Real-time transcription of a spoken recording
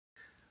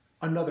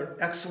Another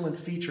excellent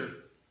feature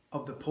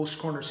of the post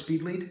corner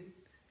speed lead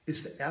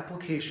is the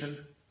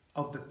application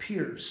of the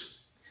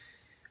piers.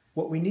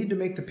 What we need to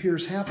make the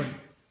piers happen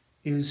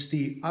is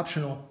the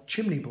optional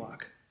chimney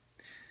block.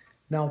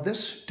 Now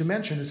this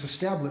dimension is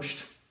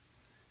established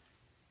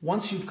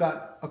once you've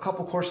got a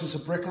couple courses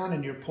of brick on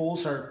and your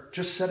poles are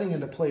just setting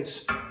into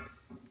place.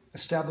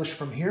 Established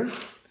from here,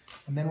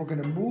 and then we're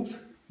going to move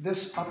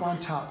this up on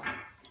top,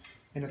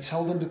 and it's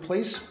held into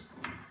place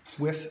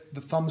with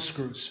the thumb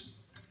screws.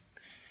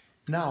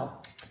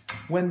 Now,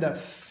 when the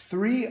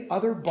 3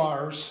 other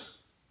bars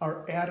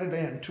are added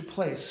into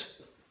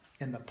place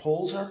and the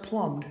poles are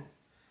plumbed,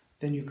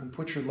 then you can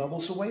put your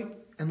levels away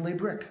and lay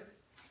brick.